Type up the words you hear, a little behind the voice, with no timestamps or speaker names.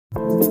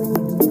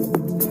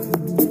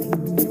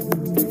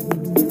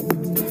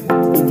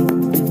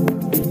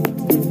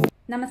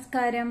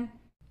നമസ്കാരം.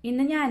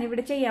 ഇന്ന്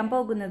ഞാനിവിടെ ചെയ്യാൻ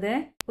പോകുന്നത്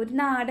ഒരു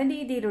നാടൻ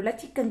രീതിയിലുള്ള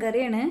ചിക്കൻ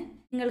കറിയാണ്.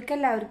 നിങ്ങൾക്ക്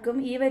എല്ലാവർക്കും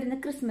ഈ വരുന്ന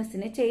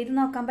ക്രിസ്മസിന് ചെയ്ത്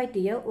നോക്കാൻ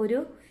പറ്റിയ ഒരു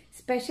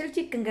സ്പെഷ്യൽ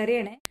ചിക്കൻ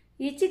കറിയാണ്.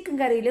 ഈ ചിക്കൻ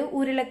കറിയിൽ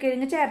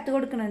ഉരുളക്കിഴങ്ങ് ചേർത്ത്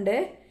കൊടുക്കുന്നുണ്ട്.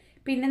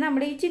 പിന്നെ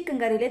നമ്മൾ ഈ ചിക്കൻ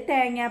കറിയിൽ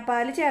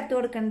തേങ്ങാപ്പാൽ ചേർത്ത്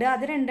കൊടുക്കുന്നുണ്ട്.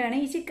 അത് രണ്ടാണ്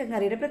ഈ ചിക്കൻ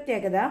കറിയുടെ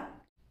പ്രത്യേകത.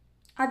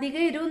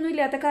 അധികം എരിവൊന്നും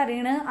ഇല്ലാത്ത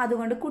കറിയാണ്.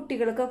 അതുകൊണ്ട്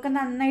കുട്ടികൾക്കൊക്കെ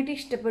നന്നായിട്ട്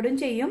ഇഷ്ടപ്പെടുകയും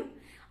ചെയ്യും.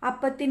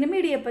 അപ്പത്തിനും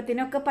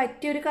ഇടിയപ്പത്തിനും ഒക്കെ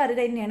പറ്റിയൊരു കറി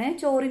തന്നെയാണ്.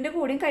 ചോറിന്റെ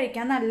കൂടെയും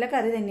കഴിക്കാൻ നല്ല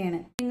കറി തന്നെയാണ്.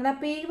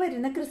 നിങ്ങളപ്പോൾ ഈ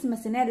വരുന്ന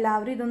ക്രിസ്മസിന്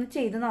എല്ലാവരും ഇതൊന്ന്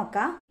ചെയ്ത്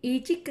നോക്കാം. ഈ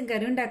ചിക്കൻ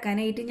കറി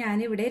ഉണ്ടാക്കാനായിട്ട്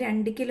ഞാനിവിടെ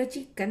 2 കിലോ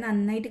ചിക്കൻ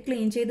നന്നായിട്ട്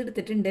ക്ലീൻ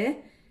ചെയ്തെടുത്തിട്ടുണ്ട്.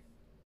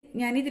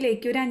 ഞാൻ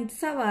ഇതിലേക്ക് ഒരു 5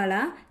 സവാള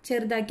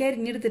ചെറുതാക്കി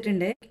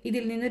അരിഞ്ഞെടുത്തിട്ടുണ്ട്.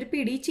 ഇതിൽ നിന്നൊരു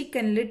പിടി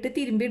ചിക്കനിലിട്ട്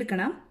തിരുമ്പി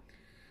എടുക്കണം.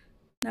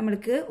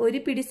 നമ്മൾക്ക്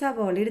ഒരു പിടി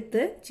സവാള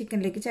എടുത്ത്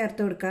ചിക്കനിലേക്ക്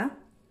ചേർത്ത് കൊടുക്കാം.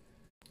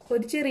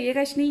 ഒരു ചെറിയ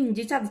കഷ്ണം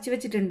ഇഞ്ചി ചതച്ച്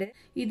വെച്ചിട്ടുണ്ട്.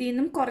 ഇതിൽ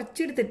നിന്നും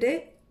കുറച്ചെടുത്തിട്ട്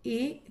ഈ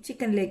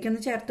ചിക്കനിലേക്ക് ഒന്ന്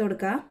ചേർത്ത്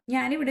കൊടുക്കാം.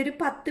 ഞാനിവിടെ ഒരു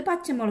 10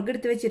 പച്ചമുളക്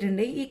എടുത്ത്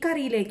വെച്ചിട്ടുണ്ട്. ഈ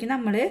കറിയിലേക്ക്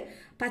നമ്മൾ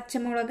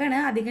പച്ചമുളകാണ്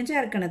അധികം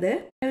ചേർക്കണത്.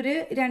 ഒരു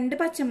 2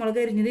 പച്ചമുളക്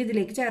എരിഞ്ഞത്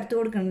ഇതിലേക്ക് ചേർത്ത്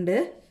കൊടുക്കുന്നുണ്ട്.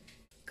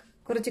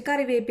 കുറച്ച്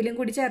കറിവേപ്പിലും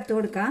കൂടി ചേർത്ത്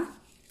കൊടുക്കാം.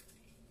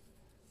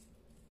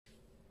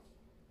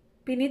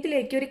 പിന്നെ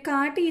ഇതിലേക്ക് ഒരു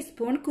 1/4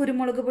 ടീസ്പൂൺ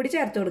കുരുമുളക് പൊടി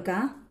ചേർത്ത്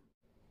കൊടുക്കാം.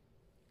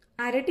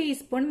 1/2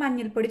 ടീസ്പൂൺ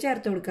മഞ്ഞൾപ്പൊടി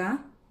ചേർത്ത് കൊടുക്കാം.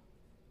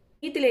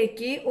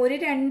 ഇതിലേക്ക് ഒരു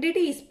 2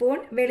 ടീസ്പൂൺ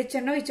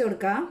വെളിച്ചെണ്ണ ഒഴിച്ചു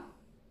കൊടുക്കാം.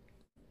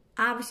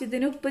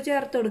 ആവശ്യത്തിന് ഉപ്പ്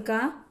ചേർത്ത്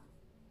കൊടുക്കാം.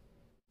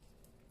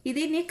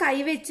 ഇതിനി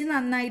കൈവച്ച്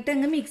നന്നായിട്ട്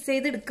അങ്ങ് മിക്സ്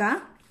ചെയ്തെടുക്കാം.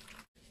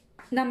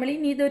 നമ്മൾ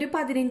ഇനി ഇതൊരു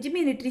 15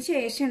 മിനിറ്റിന്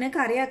ശേഷമാണ്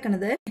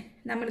കറിയാക്കണത്.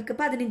 നമ്മൾക്ക്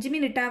 15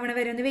 മിനിറ്റ് ആവണ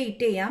വരെ ഒന്ന്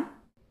വെയിറ്റ് ചെയ്യാം.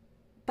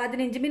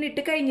 15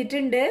 മിനിറ്റ്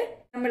കഴിഞ്ഞിട്ടുണ്ട്.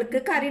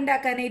 നമ്മൾക്ക് കറി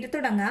ഉണ്ടാക്കാനായിട്ട്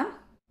തുടങ്ങാം.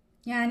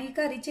 ഞാൻ ഈ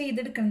കറി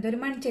ചെയ്തെടുക്കുന്നത്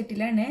ഒരു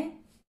മൺചട്ടിയിലാണ്.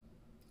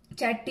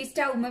 ചട്ടി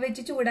സ്റ്റൗമ്മ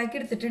വെച്ച് ചൂടാക്കി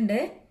എടുത്തിട്ടുണ്ട്.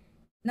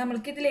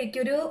 നമ്മൾക്ക് ഇതിലേക്ക്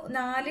ഒരു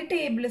 4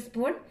 ടേബിൾ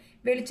സ്പൂൺ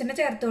വെളിച്ചെണ്ണ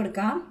ചേർത്ത്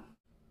കൊടുക്കാം.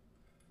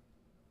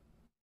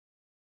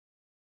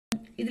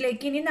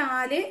 ഇതിലേക്ക് ഇനി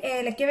 4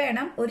 ഏലക്ക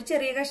വേണം, ഒരു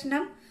ചെറിയ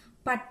കഷ്ണം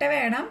പട്ട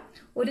വേണം,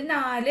 ഒരു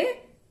 4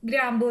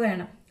 ഗ്രാമ്പു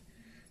വേണം.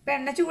 ഇപ്പം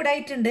എണ്ണ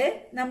ചൂടായിട്ടുണ്ട്.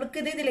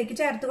 നമുക്കിത് ഇതിലേക്ക്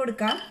ചേർത്ത്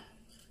കൊടുക്കാം.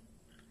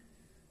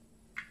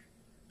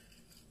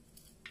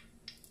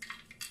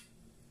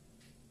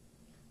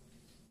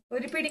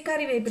 ഒരു പിടി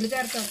കറിവേപ്പില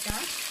ചേർത്ത്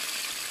കൊടുക്കാം.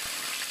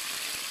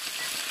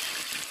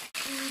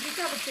 ഇഞ്ചി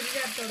ചതച്ചത്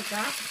ചേർത്ത്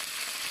കൊടുക്കാം.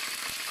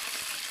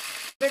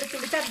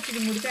 വെളുത്തുള്ളി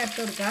ചതച്ചതും കൂടി ചേർത്ത്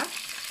കൊടുക്കാം.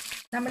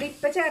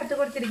 നമ്മളിപ്പോൾ ചേർത്ത്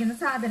കൊടുത്തിരിക്കുന്ന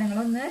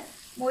സാധനങ്ങളൊന്ന്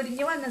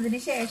മൊരിഞ്ഞു വന്നതിന്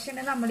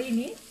ശേഷമാണ് നമ്മൾ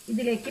ഇനി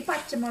ഇതിലേക്ക്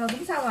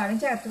പച്ചമുളകും സവാളയും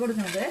ചേർത്ത്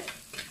കൊടുക്കുന്നത്.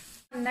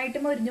 നന്നായിട്ട്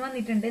മൊരിഞ്ഞു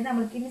വന്നിട്ടുണ്ട്.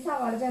 നമ്മൾക്ക് ഇനി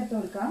സവാള ചേർത്ത്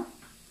കൊടുക്കാം.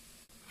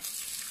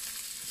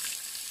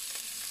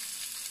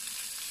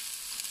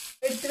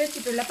 എടുത്തു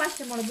വെച്ചിട്ടുള്ള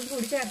പച്ചമുളകും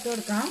കൂടി ചേർത്ത്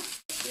കൊടുക്കാം.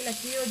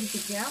 ഇളക്കി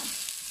യോജിപ്പിക്കാം.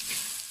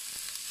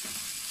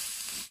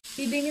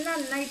 ഇതിനി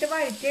നന്നായിട്ട്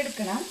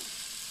വഴറ്റിയെടുക്കണം.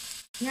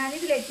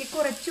 ഞാനിതിലേക്ക്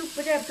കുറച്ച്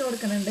ഉപ്പ് ചേർത്ത്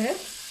കൊടുക്കുന്നുണ്ട്.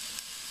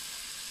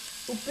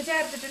 ഉപ്പ്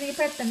ചേർത്തിട്ടുണ്ടെങ്കിൽ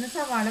പെട്ടെന്ന്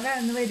സവാള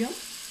വഴന്നു വരും.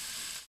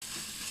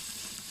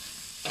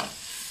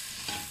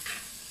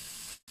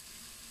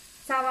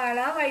 സവാള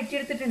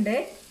വഴറ്റിയെടുത്തിട്ടുണ്ട്.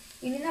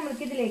 ഇനി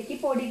നമുക്ക് ഇതിലേക്ക്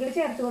പൊടികൾ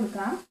ചേർത്ത്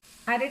കൊടുക്കാം.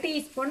 1/2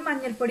 ടീസ്പൂൺ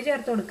മഞ്ഞൾപ്പൊടി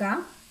ചേർത്ത് കൊടുക്കാം.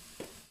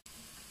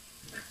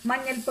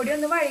 മഞ്ഞൾപ്പൊടി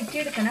ഒന്ന്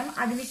വഴറ്റിയെടുക്കണം.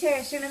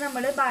 അതിനുശേഷമാണ്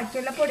നമ്മൾ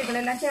ബാക്കിയുള്ള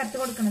പൊടികളെല്ലാം ചേർത്ത്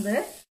കൊടുക്കുന്നത്.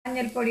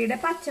 മഞ്ഞൾപ്പൊടിയുടെ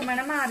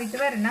പച്ചമണം മാറിയിട്ട്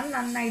വരണം.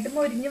 നന്നായിട്ട്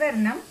മൊരിഞ്ഞു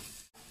വരണം.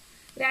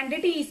 2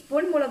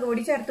 ടീസ്പൂൺ മുളക്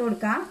പൊടി ചേർത്ത്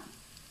കൊടുക്കാം.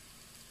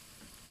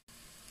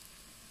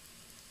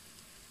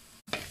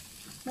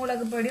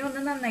 മുളക് പൊടി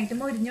ഒന്ന് നന്നായിട്ട്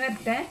മൊരിഞ്ഞു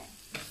വരട്ടെ.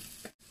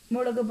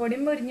 മുളക് പൊടി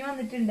മൊരിഞ്ഞു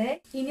വന്നിട്ടുണ്ട്.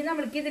 ഇനി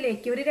നമ്മൾക്ക്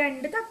ഇതിലേക്ക് ഒരു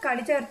 2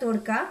 തക്കാളി ചേർത്ത്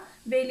കൊടുക്കാം.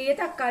 വലിയ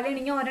തക്കാളി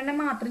ആണെങ്കിൽ ഒരെണ്ണം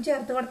മാത്രം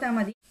ചേർത്ത് കൊടുത്താൽ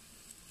മതി.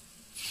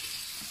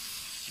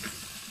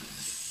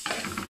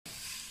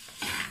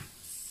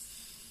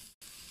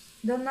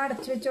 ഇതൊന്ന്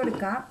അടച്ചു വെച്ച്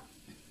കൊടുക്കാം.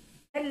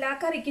 എല്ലാ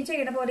കറിക്കും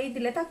ചെയ്യണ പോലെ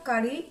ഇതിലെ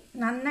തക്കാളി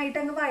നന്നായിട്ട്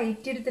അങ്ങ്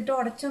വഴറ്റിയെടുത്തിട്ട്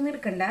ഉടച്ചൊന്നും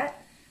എടുക്കണ്ട.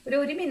 ഒരു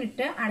 1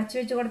 മിനിറ്റ് അടച്ചു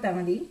വെച്ച് കൊടുത്താൽ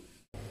മതി.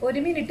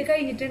 1 മിനിറ്റ്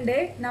കഴിഞ്ഞിട്ടുണ്ട്.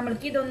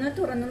 നമ്മൾക്ക് ഇതൊന്ന്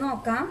തുറന്ന്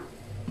നോക്കാം.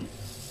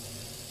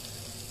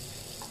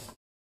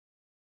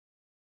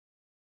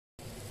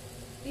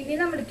 ഇനി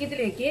നമ്മൾക്ക്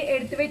ഇതിലേക്ക്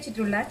എടുത്തു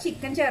വെച്ചിട്ടുള്ള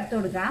ചിക്കൻ ചേർത്ത്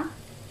കൊടുക്കാം.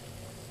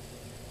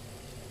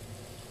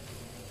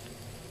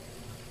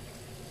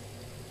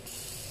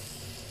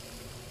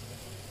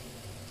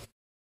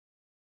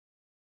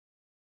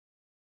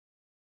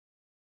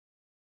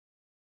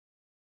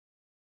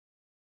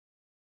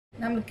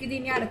 നമുക്കിത്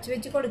ഇനി അടച്ചു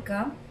വെച്ച്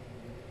കൊടുക്കാം.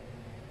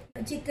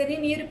 ചിക്കൻ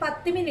ഇനി ഒരു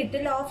 10 മിനിറ്റ്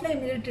ലോ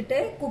ഫ്ലെയിമിൽ ഇട്ടിട്ട്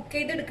കുക്ക്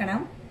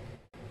ചെയ്തെടുക്കണം.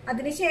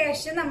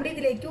 അതിനുശേഷം നമ്മൾ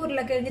ഇതിലേക്ക്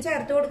ഉരുളക്കിഴങ്ങ്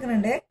ചേർത്ത്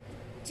കൊടുക്കുന്നുണ്ട്.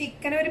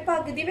 ചിക്കൻ ഒരു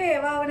പകുതി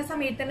വേവാവുന്ന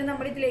സമയത്താണ്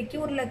നമ്മൾ ഇതിലേക്ക്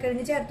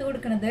ഉരുളക്കിഴങ്ങ് ചേർത്ത്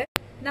കൊടുക്കുന്നത്.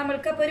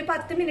 നമ്മൾക്കപ്പോൾ ഒരു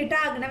 10 മിനിറ്റ്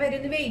ആകണ വരെ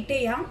ഒന്ന് വെയിറ്റ്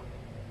ചെയ്യാം.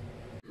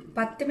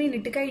 10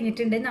 മിനിറ്റ്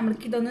കഴിഞ്ഞിട്ടുണ്ട്.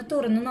 നമ്മൾക്ക് ഇതൊന്ന്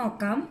തുറന്ന്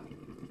നോക്കാം.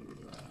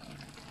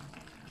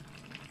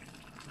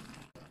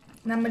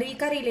 നമ്മൾ ഈ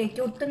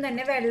കറിയിലേക്ക് ഒട്ടും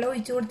തന്നെ വെള്ളം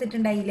ഒഴിച്ചു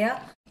കൊടുത്തിട്ടുണ്ടായില്ല.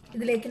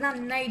 ഇതിലേക്ക്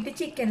നന്നായിട്ട്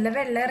ചിക്കനിലെ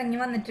വെള്ളം ഇറങ്ങി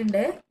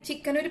വന്നിട്ടുണ്ട്.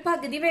 ചിക്കൻ ഒരു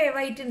പകുതി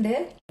വേവായിട്ടുണ്ട്.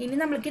 ഇനി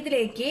നമ്മൾക്ക്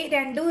ഇതിലേക്ക്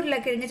 2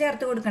 ഉരുളക്കിഴങ്ങ്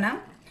ചേർത്ത് കൊടുക്കണം.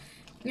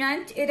 ഞാൻ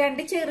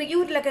 2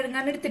 ചെറിയ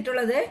ഉരുളക്കിഴങ്ങാണ്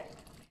എടുത്തിട്ടുള്ളത്.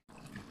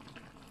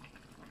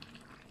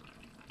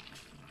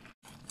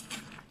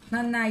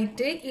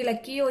 നന്നായിട്ട്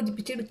ഇളക്കി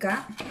യോജിപ്പിച്ചെടുക്കാം.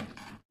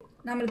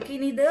 നമ്മൾക്ക്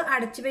ഇനി ഇത്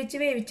അടച്ചു വെച്ച്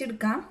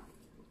വേവിച്ചെടുക്കാം.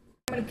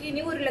 നമ്മൾക്ക്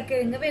ഇനി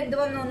ഉരുളക്കിഴങ്ങ് വെന്ത്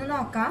വന്നോന്ന്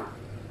നോക്കാം.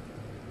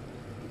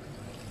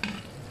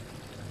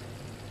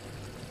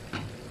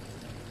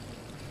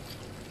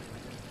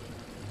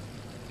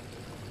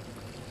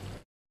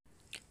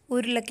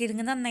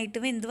 ഉരുളക്കിഴങ്ങ് നന്നായിട്ട്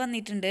വെന്ത്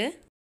വന്നിട്ടുണ്ട്.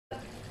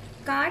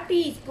 1/4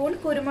 ടീസ്പൂൺ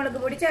കുരുമുളക്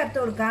പൊടി ചേർത്ത്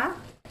കൊടുക്കാം.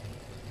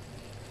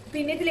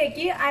 പിന്നെ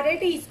ഇതിലേക്ക് 1/2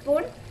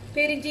 ടീസ്പൂൺ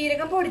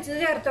പെരിഞ്ജീരകം പൊടിച്ചത്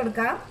ചേർത്ത്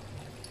കൊടുക്കാം.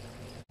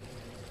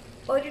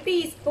 1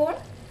 ടീസ്പൂൺ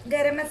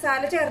ഗരം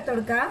മസാല ചേർത്ത്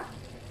കൊടുക്കാം.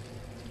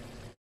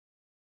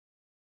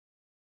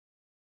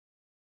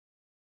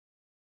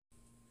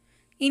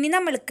 ഇനി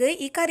നമ്മൾക്ക്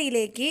ഈ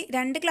കറിയിലേക്ക്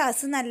 2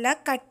 ഗ്ലാസ് നല്ല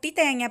കട്ടി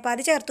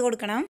തേങ്ങാപ്പാൽ ചേർത്ത്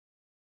കൊടുക്കണം.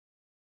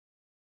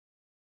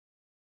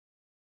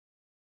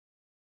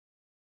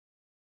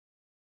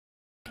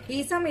 ഈ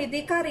സമയത്ത്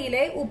ഈ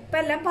കറിയിലെ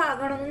ഉപ്പെല്ലാം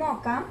പാകണമെന്ന്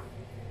നോക്കാം.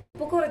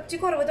 ഉപ്പ് കുറച്ച്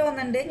കുറവ്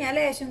തോന്നുന്നുണ്ട്. ഞാൻ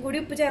ലേശം കൂടി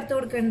ഉപ്പ് ചേർത്ത്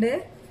കൊടുക്കുന്നുണ്ട്.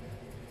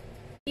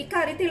 ഈ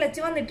കറി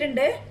തിളച്ച്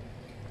വന്നിട്ടുണ്ട്.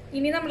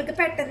 ഇനി നമ്മൾക്ക്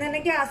പെട്ടെന്ന് തന്നെ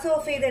ഗ്യാസ്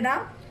ഓഫ്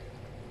ചെയ്തിടാം.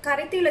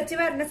 കറി തിളച്ച്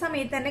വരുന്ന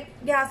സമയത്ത് തന്നെ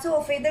ഗ്യാസ്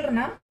ഓഫ്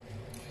ചെയ്തിടണം.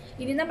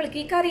 ഇനി നമ്മൾക്ക്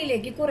ഈ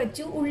കറിയിലേക്ക്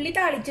കുറച്ച് ഉള്ളി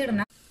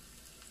താളിച്ചിടണം.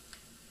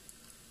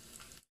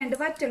 2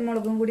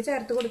 വറ്റൽമുളകും കൂടി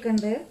ചേർത്ത്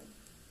കൊടുക്കുന്നുണ്ട്.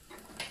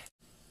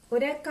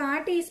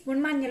 1/4 ടീസ്പൂൺ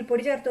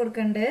മഞ്ഞൾപ്പൊടി ചേർത്ത്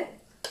കൊടുക്കുന്നുണ്ട്.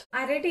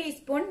 1/2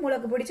 ടീസ്പൂൺ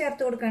മുളക് പൊടി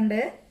ചേർത്ത്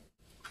കൊടുക്കുന്നുണ്ട്.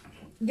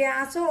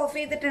 ഗ്യാസ് ഓഫ്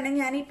ചെയ്തിട്ടാണ്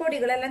ഞാൻ ഈ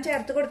പൊടികളെല്ലാം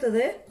ചേർത്ത്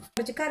കൊടുത്തത്.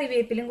 കുറച്ച്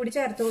കറിവേപ്പിലും കൂടി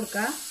ചേർത്ത്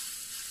കൊടുക്കാം.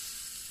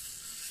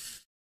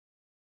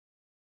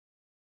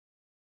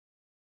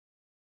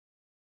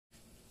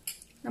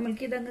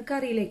 നമ്മൾക്ക് ഇതങ്ങ്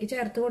കറിയിലേക്ക്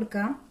ചേർത്ത്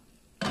കൊടുക്കാം.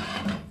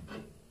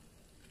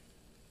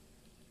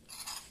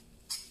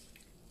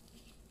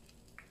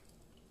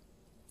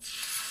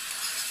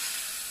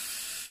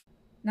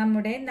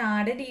 നമ്മുടെ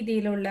നാടൻ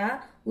രീതിയിലുള്ള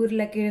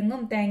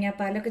ഉരുളക്കിഴങ്ങും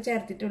തേങ്ങാപ്പാലൊക്കെ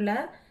ചേർത്തിട്ടുള്ള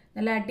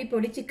നല്ല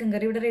അടിപൊളി ചിക്കൻ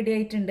കറി ഇവിടെ റെഡി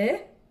ആയിട്ടുണ്ട്.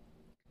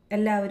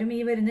 എല്ലാവരും ഈ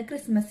വരുന്ന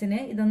ക്രിസ്മസിന്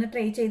ഇതൊന്ന്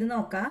ട്രൈ ചെയ്ത്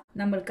നോക്കാം.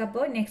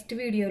 നമ്മൾക്കപ്പോൾ നെക്സ്റ്റ്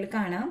വീഡിയോയിൽ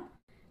കാണാം.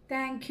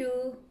 Thank you.